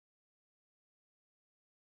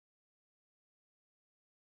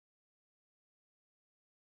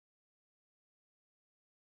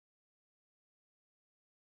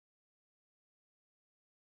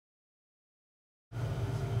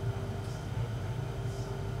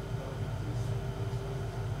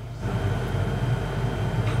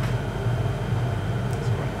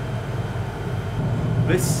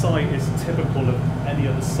This site is typical of any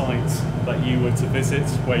other site that you were to visit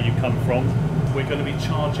where you come from. We're going to be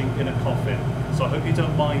charging in a coffin, so I hope you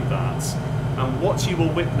don't mind that. And what you will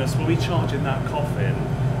witness when we charge in that coffin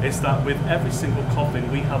is that with every single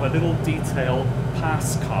coffin we have a little detail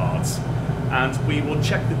pass card, and we will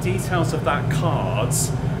check the details of that card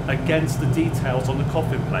against the details on the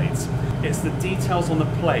coffin plate. It's the details on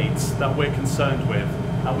the plate that we're concerned with,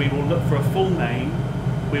 and we will look for a full name,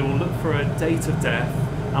 we will look for a date of death,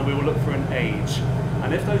 and we will look for an age.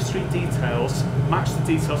 And if those three details match the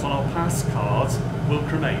details on our pass card, we'll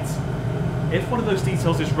cremate. If one of those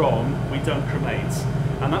details is wrong, we don't cremate.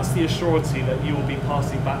 And that's the assurity that you will be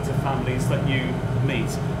passing back to families that you meet,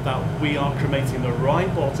 that we are cremating the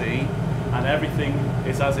right body and everything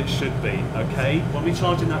is as it should be, okay? When we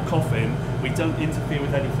charge in that coffin, we don't interfere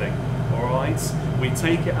with anything, all right? We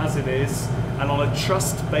take it as it is, and on a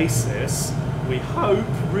trust basis, we hope,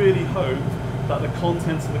 really hope, that the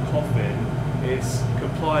contents of the coffin is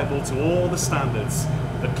compliable to all the standards.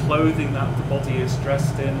 The clothing that the body is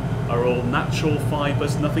dressed in are all natural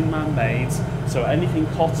fibres, nothing man-made. So anything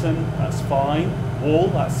cotton, that's fine. Wool,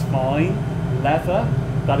 that's fine. Leather,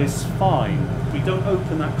 that is fine. We don't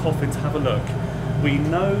open that coffin to have a look. We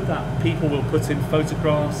know that people will put in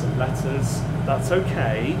photographs and letters, that's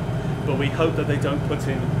okay, but we hope that they don't put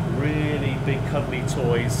in really big cuddly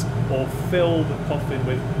toys or fill the coffin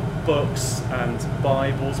with books and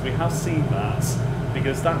Bibles. We have seen that,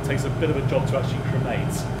 because that takes a bit of a job to actually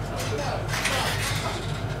cremate.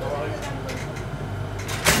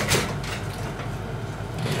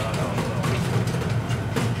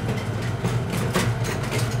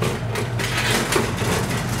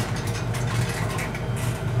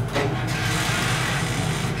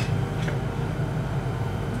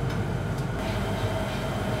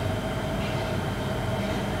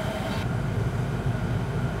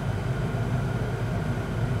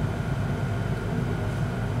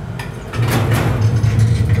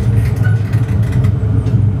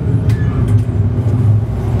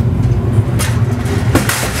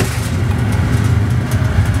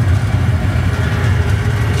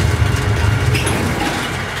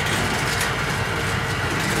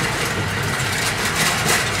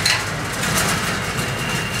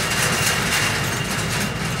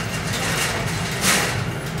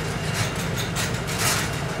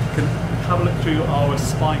 Have a look through our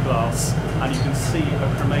spyglass and you can see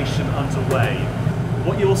a cremation underway.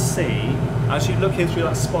 What you'll see, as you look in through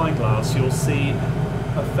that spyglass, you'll see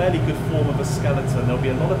a fairly good form of a skeleton. There'll be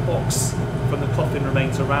a lot of box from the coffin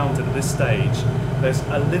remains around it at this stage. There's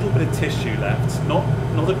a little bit of tissue left, not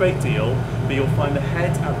a great deal, but you'll find the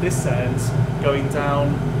head at this end going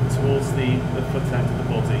down towards the foot end of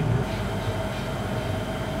the body.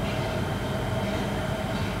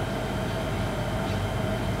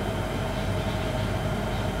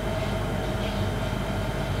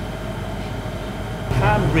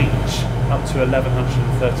 Can reach up to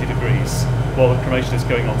 1130 degrees while the cremation is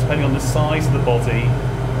going on, depending on the size of the body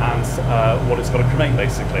and what it's got to cremate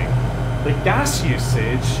basically. The gas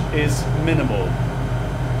usage is minimal.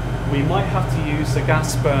 We might have to use a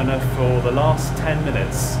gas burner for the last 10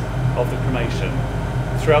 minutes of the cremation.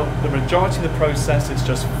 Throughout the majority of the process, it's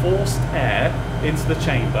just forced air into the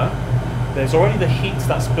chamber. There's already the heat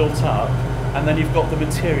that's built up, and then you've got the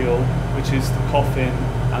material, which is the coffin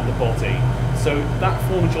and the body. So that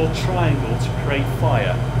forms your triangle to create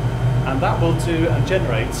fire, and that will do and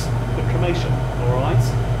generate the cremation, all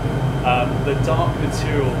right? The dark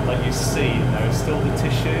material that you see there is still the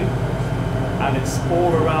tissue, and it's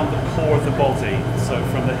all around the core of the body, so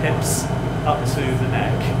from the hips up to the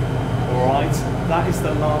neck, all right? That is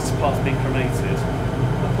the last part being cremated.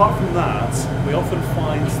 Apart from that, we often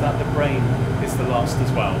find that the brain is the last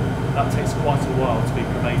as well. That takes quite a while to be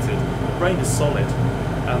cremated. The brain is solid,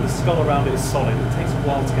 and the skull around it is solid. It takes a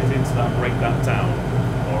while to get into that and break that down,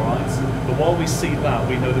 all right? But while we see that,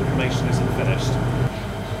 we know the cremation isn't finished.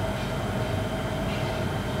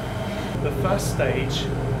 The first stage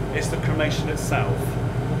is the cremation itself.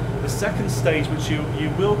 The second stage, which you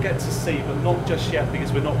will get to see, but not just yet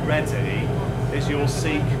because we're not ready, is you'll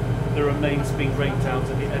see the remains being raked out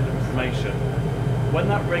at the end of the cremation. When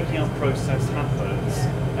that raking out process happens,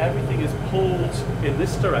 everything is pulled in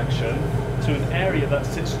this direction to an area that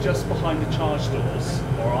sits just behind the charge doors,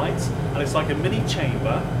 all right? And it's like a mini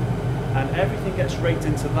chamber, and everything gets raked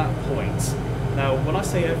into that point. Now, when I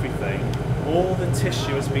say everything, all the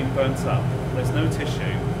tissue has been burnt up. There's no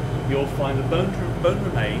tissue. You'll find the bone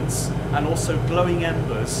remains and also glowing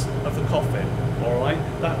embers of the coffin, all right?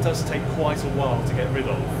 That does take quite a while to get rid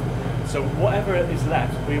of. So whatever is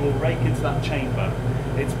left, we will rake into that chamber.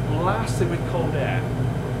 It's blasted with cold air.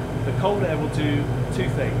 The cold air will do two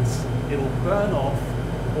things. It'll burn off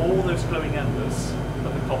all those glowing embers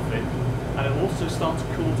of the coffin, and it'll also start to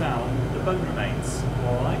cool down the bone remains.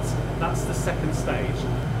 All right, that's the second stage.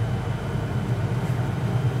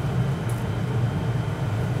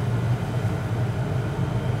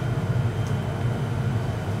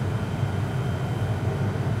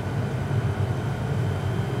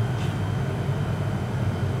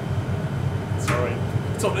 Sorry,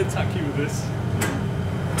 I don't want to attack you with this.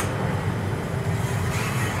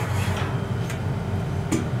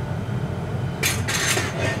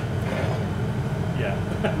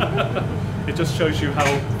 It just shows you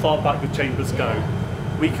how far back the chambers go.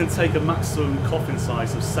 We can take a maximum coffin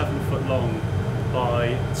size of 7 foot long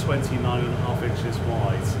by 29.5 inches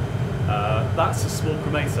wide. That's a small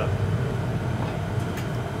cremator.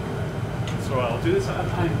 So I'll do this at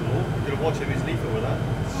an angle. You're going to watch him, he's lethal with that.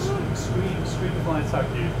 Scream if I attack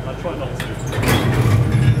you. I try not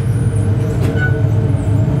to.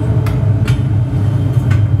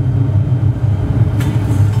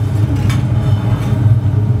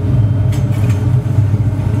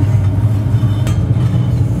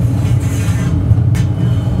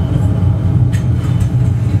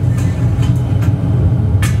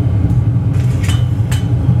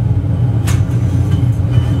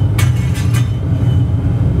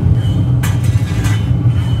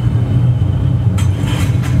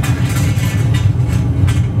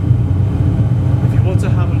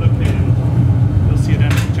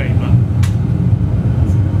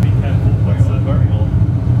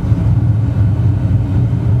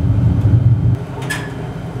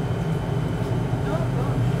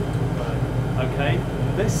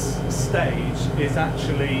 This stage is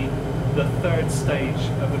actually the third stage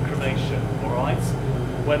of a cremation, all right?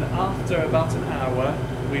 When after about an hour,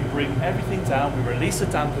 we bring everything down, we release a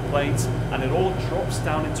damper plate, and it all drops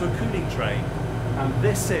down into a cooling tray. And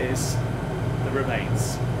this is the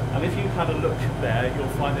remains. And if you had a look there, you'll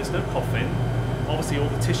find there's no coffin. Obviously all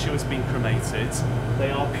the tissue has been cremated.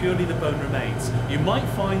 They are purely the bone remains. You might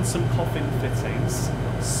find some coffin fittings,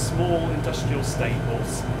 small industrial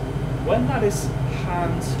staples. When that is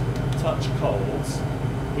hand touch cold,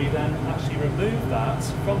 we then actually remove that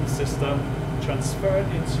from the system, transfer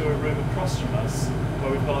it into a room across from us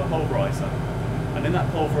where we've got our pulverizer. And in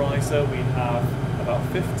that pulverizer we have about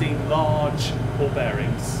 15 large ball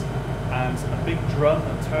bearings and a big drum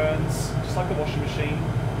that turns just like a washing machine,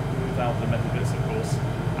 without the metal bits of course.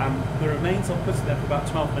 And the remains are put in there for about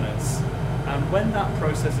 12 minutes. And when that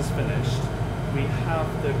process is finished, we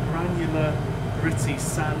have the granular, gritty,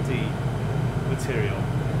 sandy material.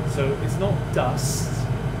 So it's not dust,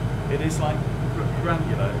 it is like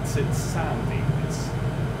granular, it's sandy,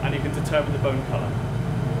 and you can determine the bone colour.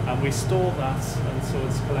 And we store that until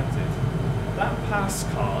it's collected. That pass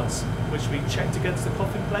card, which we checked against the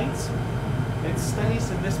coffin plate, it stays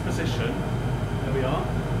in this position, there we are,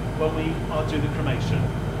 when we are doing the cremation.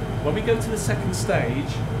 When we go to the second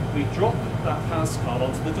stage, we drop that pass card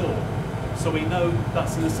onto the door. So we know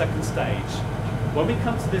that's in the second stage. When we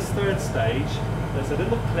come to this third stage, there's a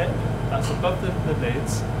little clip that's above the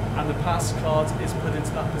lids, and the pass card is put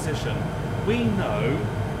into that position. We know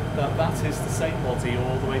that that is the same body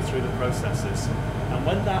all the way through the processes. And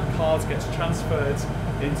when that card gets transferred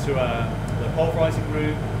into the pulverising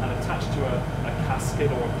room and attached to a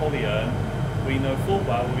casket or a polyurn, we know full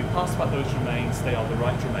well when we pass back those remains, they are the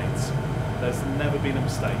right remains. There's never been a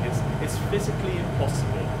mistake. It's physically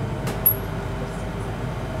impossible